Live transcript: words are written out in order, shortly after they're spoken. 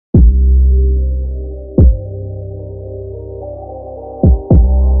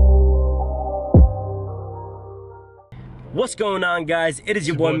What's going on, guys? It is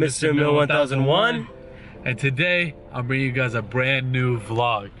your boy Mr. Emil 1001. And today, I'm bringing you guys a brand new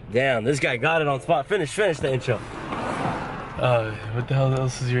vlog. Damn, this guy got it on spot. Finish the intro. What the hell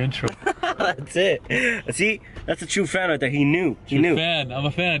else is your intro? That's it. See, that's a true fan right there. He knew. Fan. I'm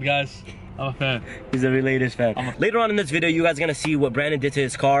a fan, guys. I'm a fan. He's a latest fan. Later on in this video, you guys are gonna see what Brandon did to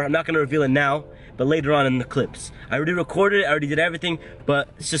his car. I'm not gonna reveal it now, but later on in the clips. I already recorded it, I already did everything, but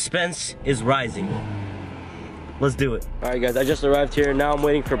suspense is rising. Let's do it. All right, guys, I just arrived here. Now I'm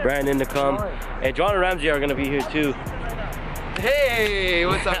waiting for Brandon to come. And John and Ramsey are gonna be here too. Hey,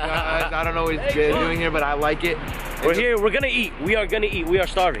 what's up, guys? I don't know what he's doing here, but I like it. We're here, we're gonna eat. We are gonna eat, we are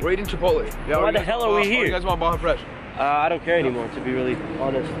starving. We're eating Chipotle. Yeah, why the hell are we here? You guys want Baja Fresh? I don't care anymore, to be really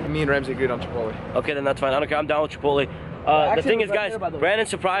honest. Me and Ramsey agreed on Chipotle. Okay, then that's fine. I don't care. I'm down with Chipotle. The thing is, guys, Brandon's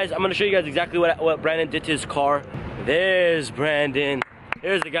surprised. I'm gonna show you guys exactly what Brandon did to his car. There's Brandon.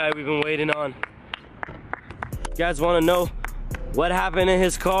 There's the guy we've been waiting on. You guys want to know what happened in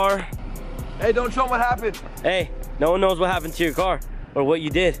his car? Hey, don't show him what happened. Hey, no one knows what happened to your car or what you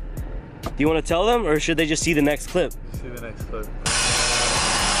did. Do you want to tell them, or should they just see the next clip? See the next clip.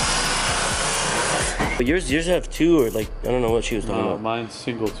 But yours have two, or like, I don't know what she was talking about. Mine's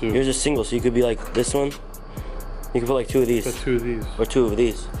single too. Yours is single, so you could be like this one. You could put like two of these. Put two of these. Or two of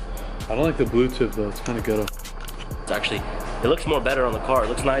these. I don't like the Bluetooth though. It's kind of ghetto. It's actually, it looks more better on the car. It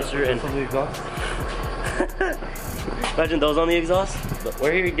looks nicer and. On the exhaust? Imagine those on the exhaust. But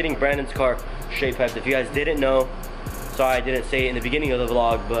we're here getting Brandon's car shade piped. If you guys didn't know, sorry I didn't say it in the beginning of the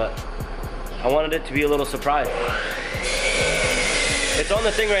vlog, but I wanted it to be a little surprise. It's on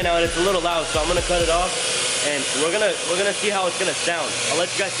the thing right now and it's a little loud, so I'm gonna cut it off and we're gonna see how it's gonna sound. I'll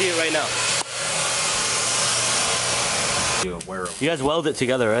let you guys see it right now. You guys weld it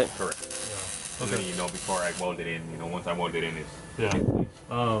together, right? Correct. Yeah. Okay. And then, you know, before I weld it in, you know, once I weld it in, it's... Yeah.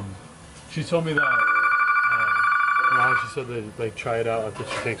 She told me that, now she said that, like, try it out after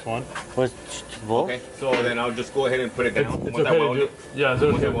she takes one. What's volt? Okay, so then I'll just go ahead and put it down. It's okay to do, yeah, is it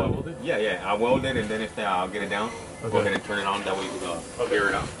okay to weld it? Yeah, yeah, I'll weld it and then if I'll get it down, go ahead and turn it on, that way you can air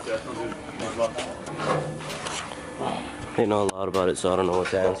it out. Yeah, I'll do it. They know a lot about it, so I don't know what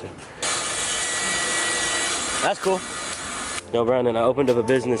to answer. That's cool. Yo, Brandon, I opened up a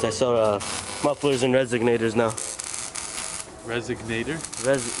business. I sell mufflers and resignators now. Resignator?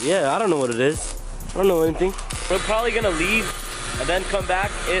 Yeah, I don't know what it is. I don't know anything. We're probably gonna leave and then come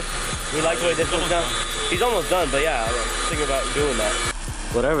back if we like the way this one's done. He's almost done, but yeah, I'm thinking about doing that.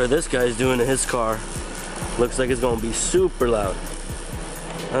 Whatever this guy's doing to his car, looks like it's gonna be super loud.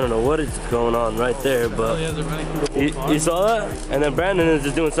 I don't know what is going on right there, but you saw that? And then Brandon is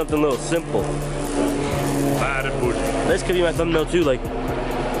just doing something a little simple. This could be my thumbnail too, like, I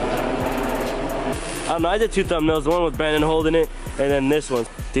don't know, I did two thumbnails, the one with Brandon holding it, and then this one. Do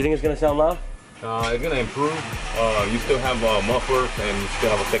you think it's gonna sound loud? It's gonna improve. You still have mufflers and you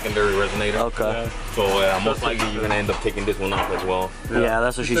still have a secondary resonator. Okay. So most likely you're gonna end up taking this one off as well. Yeah,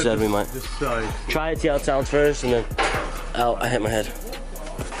 that's what she said. We might try it, see how it sounds first, and then I hit my head.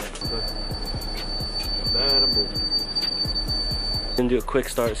 Gonna do a quick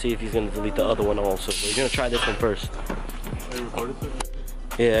start, see if he's gonna delete the other one also. But he's gonna try this one first.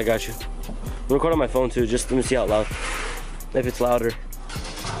 Yeah, I got you. I'm recording on my phone too, just let me see how loud. If it's louder.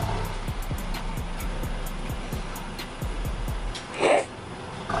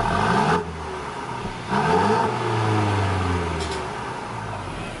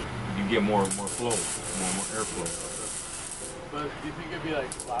 You get more flow, more airflow. But do you think it'd be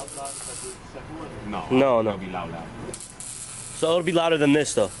like loud if I did the second one? No. No. It'll be loud. So it'll be louder than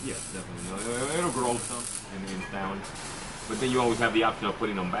this though? Yes, definitely. It'll grow some and sound. But then you always have the option of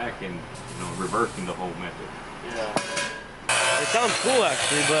putting them back and, you know, reversing the whole method. Yeah. It sounds cool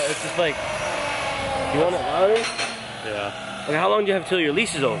actually, but it's just like, you want it louder? Yeah. Okay, how long do you have till your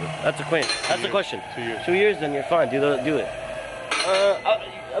lease is over? That's the question. 2 years. 2 years, then you're fine. Do it.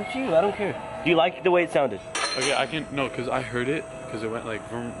 Up to you. I don't care. Do you like the way it sounded? Okay, I can cause I heard it, cause it went like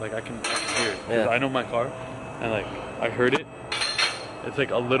vroom, like I can hear it. Yeah. I know my car, and like I heard it. It's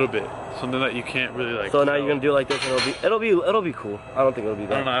like a little bit, something that you can't really like. So now you're gonna do it like this, and it'll be cool. I don't think it'll be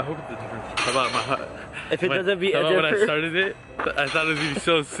bad. I don't know. I hope it's a different. How about my? If it doesn't be a when I started it, I thought it would be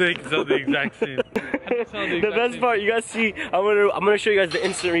so sick. It sounded the exact same. The best part, you guys see, I'm gonna show you guys the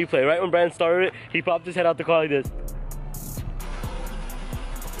instant replay. Right when Brandon started it, he popped his head out the car like this.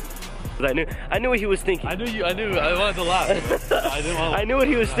 I knew what he was thinking. I knew. I wanted to laugh. I didn't want to. I knew what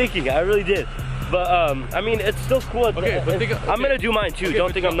he was thinking. I really did. But I mean, it's still cool. Okay, but I'm gonna do mine too. Okay,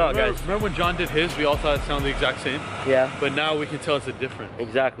 don't think I'm not, guys. Remember when John did his? We all thought it sounded the exact same. Yeah. But now we can tell it's a different.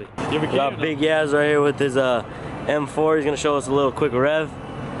 Exactly. We got Big Yaz right here with his M4. He's gonna show us a little quick rev.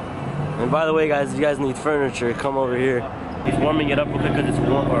 And by the way, guys, if you guys need furniture, come over here. He's warming it up real quick because it's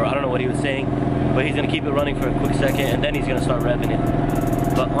warm, or I don't know what he was saying, but he's gonna keep it running for a quick second and then he's gonna start revving it.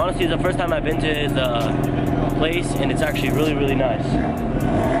 But honestly, it's the first time I've been to his place and it's actually really, really nice.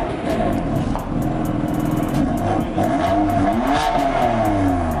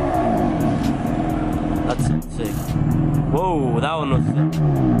 That's sick. Whoa, that one was sick.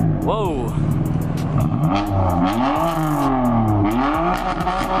 Whoa.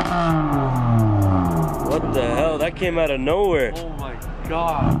 What the hell? That came out of nowhere. Oh my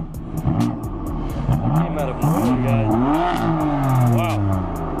god. That came out of nowhere, guys. Wow.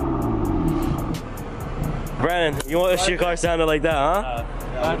 Brandon, you want your car sounded like that, huh?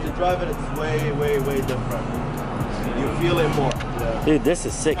 Yeah, when you drive it, it's way, way, way different. You feel it more. Yeah. Dude, this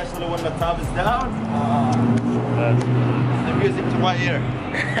is sick. Especially when the top is down. The music to my ear.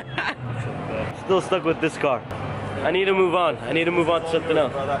 Still stuck with this car. I need to move on. I need to move on to something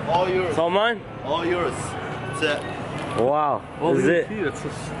else. Brother. All yours. It's all mine? All yours. That's it. Wow. This is it.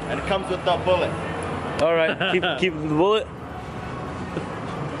 And it comes with the bullet. Alright, keep the bullet.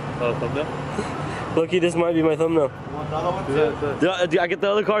 Thumbnail? Lucky, this might be my thumbnail. You want another one too? Do I get the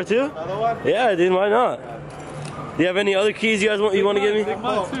other car too? Another one? Yeah, dude, why not? Do you have any other keys you guys want to give me?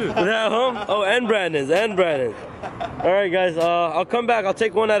 Mine too. Is that home? Oh, and Brandon's, Alright guys, I'll come back. I'll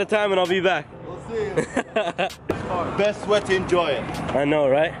take one at a time and I'll be back. We'll see you. Best way to enjoy it. I know,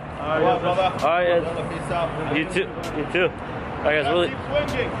 right? Alright, brother. Alright, Peace out. you too. You too. Alright guys, really. Keep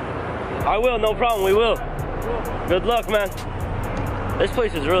swinging. I will, no problem, we will. Good luck, man. This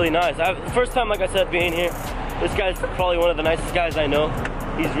place is really nice. The first time, like I said, being here. This guy's probably one of the nicest guys I know.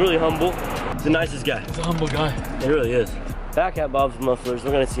 He's really humble. He's the nicest guy. He's a humble guy. He really is. Back at Bob's Mufflers,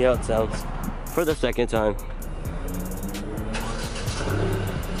 we're gonna see how it sounds for the second time.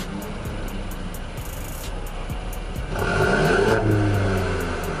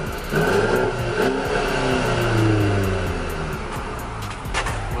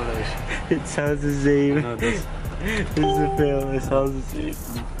 It sounds the same. No, this is a fail. It sounds the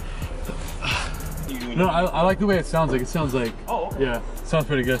same. No, I like the way it sounds like. It sounds like, yeah, sounds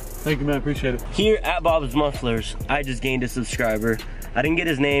pretty good. Thank you, man. Appreciate it. Here at Bob's Mufflers, I just gained a subscriber. I didn't get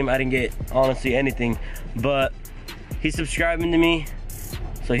his name. I didn't get, honestly, anything. But he's subscribing to me.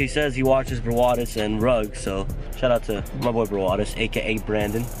 So he says he watches Brawadis and Rug. So shout out to my boy Brawadis, aka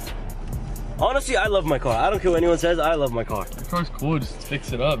Brandon. Honestly, I love my car. I don't care what anyone says, I love my car. The car's cool, just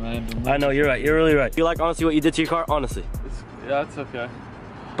fix it up, man. I know, you're right. You're really right. You like, honestly, what you did to your car? Honestly. Yeah, it's okay.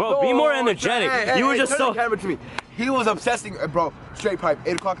 Bro, be more energetic. You were just turn so... the camera to me. He was obsessing, bro. Straight pipe,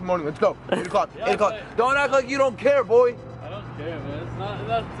 8 o'clock in the morning. Let's go. 8 o'clock, 8 o'clock. Don't act like you don't care, boy. I don't care, man. It's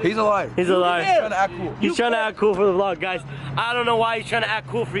not He's a liar. He's a liar. He's trying to act cool. He's trying to act cool for the vlog, guys. I don't know why he's trying to act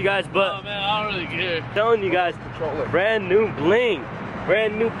cool for you guys, but... Oh, man, I don't really care. I'm telling you guys, brand new bling.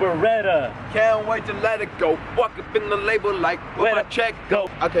 Brand new Beretta. Can't wait to let it go. Walk up in the label like where my check go.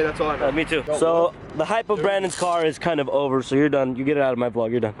 Okay, that's all I know. Me too. So the hype of Brandon's car is kind of over, so you're done. You get it out of my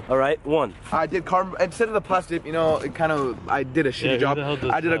vlog, you're done. All right, one. I did carbon, instead of the plastic, you know, it kind of, I did a shitty job.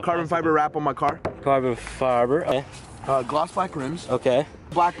 I did a carbon fiber wrap on my car. Carbon fiber, okay. Gloss black rims. Okay.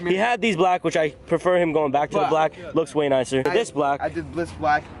 Black mirror. He had these black, which I prefer him going back to the black. Looks way nicer. This black. I did Bliss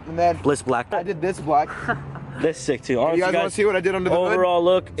black, and then Bliss black. I did this black. This is sick too. Honestly, you guys want to see what I did under the hood? Overall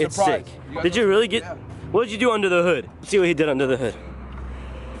look, it's sick. Did you really get? What did you do under the hood? Let's see what he did under the hood.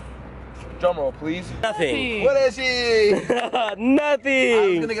 Drum roll, please. Nothing. What is he? Nothing. I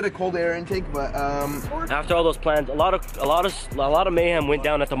was gonna get a cold air intake, but after all those plans, a lot of mayhem went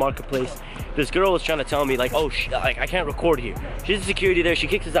down at the marketplace. This girl was trying to tell me like, oh, like I can't record here. She's a security there. She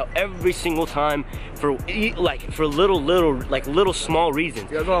kicks us out every single time for little small reasons,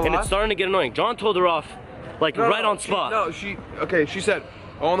 and it's starting to get annoying. John told her off, like right on spot. She said,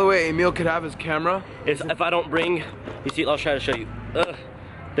 only way Emil could have his camera is if I don't bring. You see, I'll try to show you.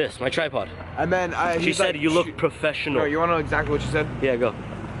 This, my tripod. And then she said, you look professional. No, you wanna know exactly what she said? Yeah, go.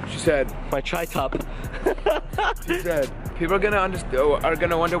 She said, my tri-top. She said, people are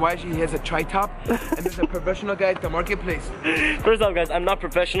gonna wonder why she has a tri-top and there's a professional guy at the marketplace. First off, guys, I'm not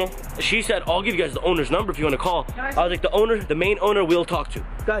professional. She said, I'll give you guys the owner's number if you want to call. I was like, the main owner we'll talk to.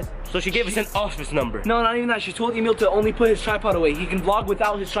 Guys. So she gave us an office number. No, not even that. She told Emil to only put his tripod away. He can vlog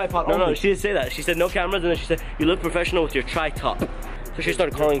without his tripod only. No, she didn't say that. She said no cameras, and then she said, you look professional with your tri-top. So she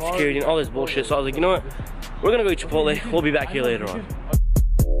started calling security and all this bullshit. So I was like, you know what? We're gonna go eat Chipotle. We'll be back here later on.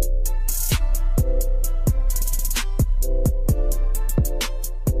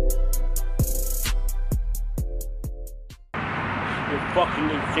 You're fucking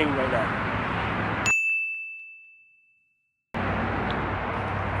insane right now.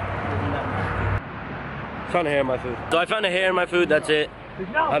 Found a hair in my food. So I found a hair in my food, that's it.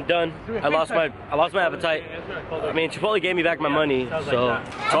 I'm done. I lost my appetite. I mean, Chipotle gave me back my money, so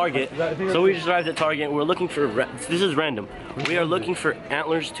Target. So we just arrived at Target. We're looking for, this is random. We are looking for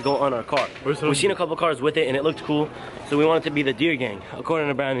antlers to go on our car. We've seen a couple cars with it and it looked cool, so we want it to be the Deer Gang. According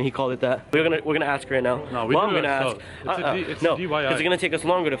to Brandon, he called it that. We're gonna ask right now. No, well, I'm gonna ask. It's no, a DIY. because it's gonna take us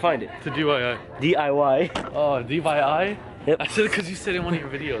longer to find it. It's a DIY. DIY. Oh, DIY? Yep. I said it because you said it in one of your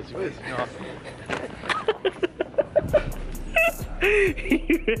videos.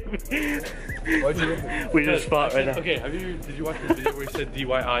 We just spot right now. Okay, did you watch the video where he said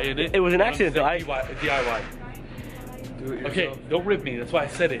DIY in it? It was an accident though. DIY. Okay, don't rip me, that's why I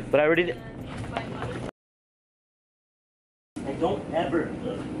said it. But I already did. And don't ever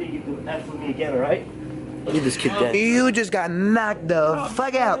think you do F with me again, alright? Leave this kid dead. You just got knocked the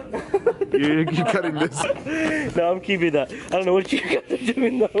fuck out. You're cutting this. No, I'm keeping that. I don't know what you guys are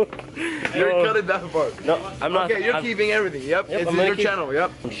doing though. You're cutting that part. No, I'm not. Okay, you're keeping everything. Yep, it's your channel.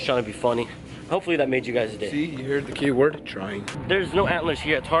 Yep. I'm just trying to be funny. Hopefully that made you guys' day. See, you heard the key word, trying. There's no antlers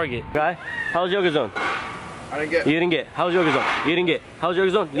here at Target. Guy, how was Yoga Zone? I didn't get. You didn't get. How was Yoga Zone? You didn't get. How was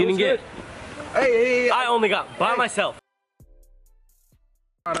Yoga Zone? You didn't get. Hey. I only got by myself.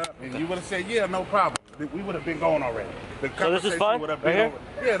 And you would have said, yeah, no problem. We would have been going already. So this is fine? Right here?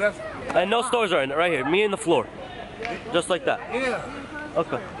 Yeah, that's... And no stores are in it, right here. Me and the floor. Just like that. Yeah.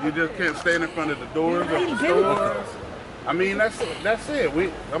 Okay. You just can't stand in front of the doors of the stores. I mean, that's it. Because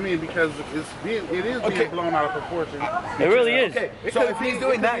it is being blown out of proportion. It really is. Okay, so if he's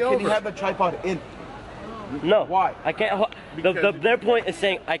doing that, can he have the tripod in? No. Why? I can't. Their point is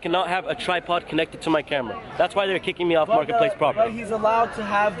saying I cannot have a tripod connected to my camera. That's why they're kicking me off Marketplace property. But he's allowed to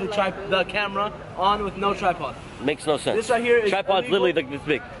have the camera on with no tripod. Makes no sense. This right here is tripod's illegal. literally like this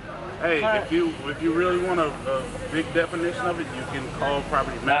big. Hey, if you really want a big definition of it, you can call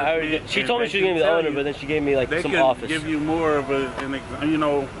property management. She told me she was gonna be the owner, but then she gave me like some office. They can give you more of an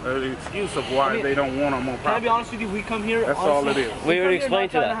excuse of why they don't want them on property. Can I be honest with you? We come here. That's honestly, all it is. We already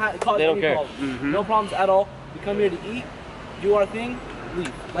explained to that. They don't care. No problems at all. We come here to eat, do our thing,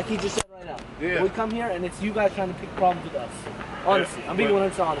 leave. Like he just said right now. Yeah. We come here and it's you guys trying to pick problems with us. Honestly, I'm being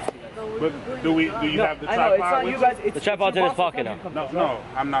 100% honest with you guys. But do you have the tripod? I know, it's not you guys. The tripod's in his pocket now. No,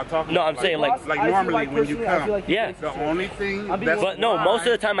 I'm not talking. No, I'm saying like normally when you come. Yeah. The only thing. But no, most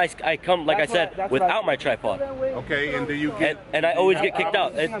of the time I come, like I said, without my tripod. Okay, and do you get? And I always get kicked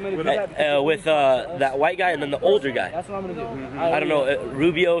out with that white guy and then the older guy. That's what I'm gonna do. I don't know,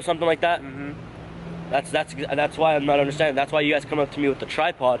 Rubio, something like that. That's why I'm not understanding. That's why you guys come up to me with the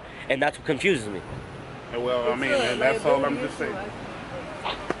tripod, and that's what confuses me. Well, I mean, that's all I'm just saying.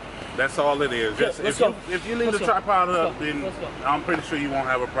 That's all it is. Just if you leave the tripod up, then I'm pretty sure you won't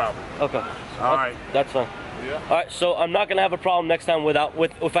have a problem. Okay. All right. That's fine. Yeah. All right. So I'm not gonna have a problem next time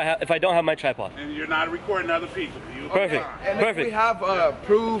if I don't have my tripod. And you're not recording other people. Perfect. And Perfect. if we have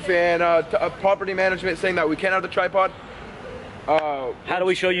proof and property management saying that we can't have the tripod, how do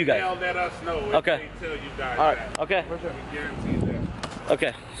we show you guys? Let us know. Okay. They tell you guys. all right. Okay. We guarantee that.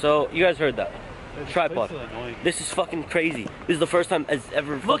 Okay. So you guys heard that. Tripod. This is fucking crazy. This is the first time as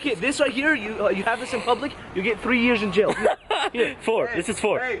ever. Look at this right here. You have this in public, you get 3 years in jail. Here. 4. This is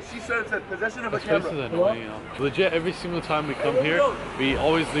 4. Hey, she said it's possession of a This place is camera. annoying, you know. Legit, every single time we come here, we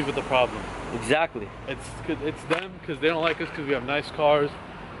always leave with a problem. Exactly. It's them because they don't like us because we have nice cars.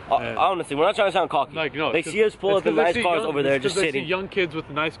 Honestly, we're not trying to sound cocky. Like, no, they see us pull up in nice cars over there just sitting. They see young kids with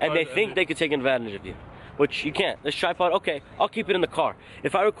nice cars. And they think they could take advantage of you. Which you can't. This tripod, okay, I'll keep it in the car.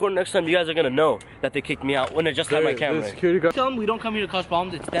 If I record next time, you guys are gonna know that they kicked me out when I just had my camera in. Tell them we don't come here to cause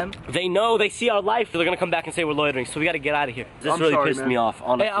problems, it's them. They know, they see our life, they're gonna come back and say we're loitering, so we gotta get out of here. This really pissed me off,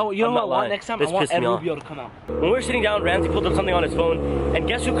 honestly. Hey, you know what I want next time? I want Ed Rubio to come out. When we were sitting down, Ramsey pulled up something on his phone, and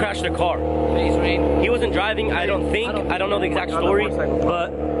guess who crashed their car? Phase Rain. He wasn't driving, I don't think, I don't know the exact story,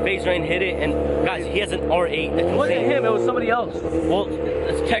 but Phase Rain hit it, and guys, he has an R8. It wasn't him, it was somebody else. Well,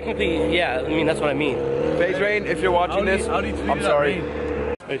 it's technically, yeah, I mean, that's what I mean. Phase Rain, if you're watching this, I'm sorry.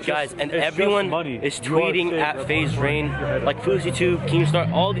 Guys, and everyone is tweeting at Phase Rain, like FouseyTube,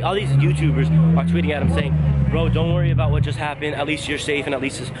 Keemstar, all these YouTubers are tweeting at him saying, "Bro, don't worry about what just happened. At least you're safe, and at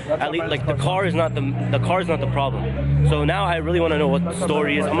least like the car is not the problem." So now I really want to know what the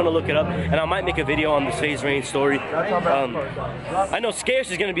story is. I'm gonna look it up, and I might make a video on this Phase Rain story. I know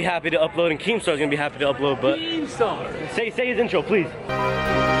Scarce is gonna be happy to upload, and Keemstar is gonna be happy to upload, but say his intro, please.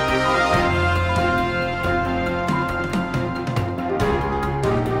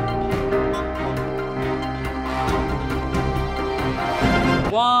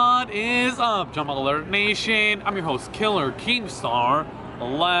 What is up, Jump Alert Nation? I'm your host, Killer Keemstar,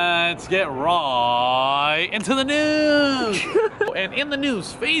 let's get right into the news. And in the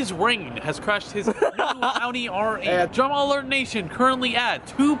news, FaZe Rain has crashed his new Audi R8. Drama Alert Nation currently at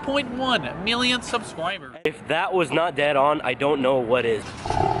 2.1 million subscribers. If that was not dead on, I don't know what is.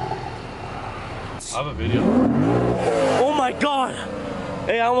 I have a video. Oh my god!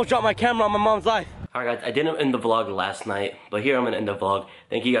 Hey, I almost dropped my camera on my mom's life. Alright guys, I didn't end the vlog last night, but here I'm gonna end the vlog.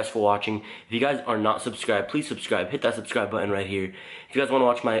 Thank you guys for watching. If you guys are not subscribed, please subscribe. Hit that subscribe button right here. If you guys wanna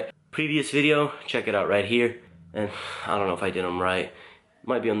watch my previous video, check it out right here. And I don't know if I did them right. It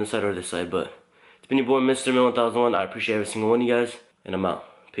might be on this side or this side, but it's been your boy Mr. Mil 1001. I appreciate every single one of you guys, and I'm out.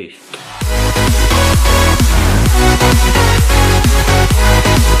 Peace.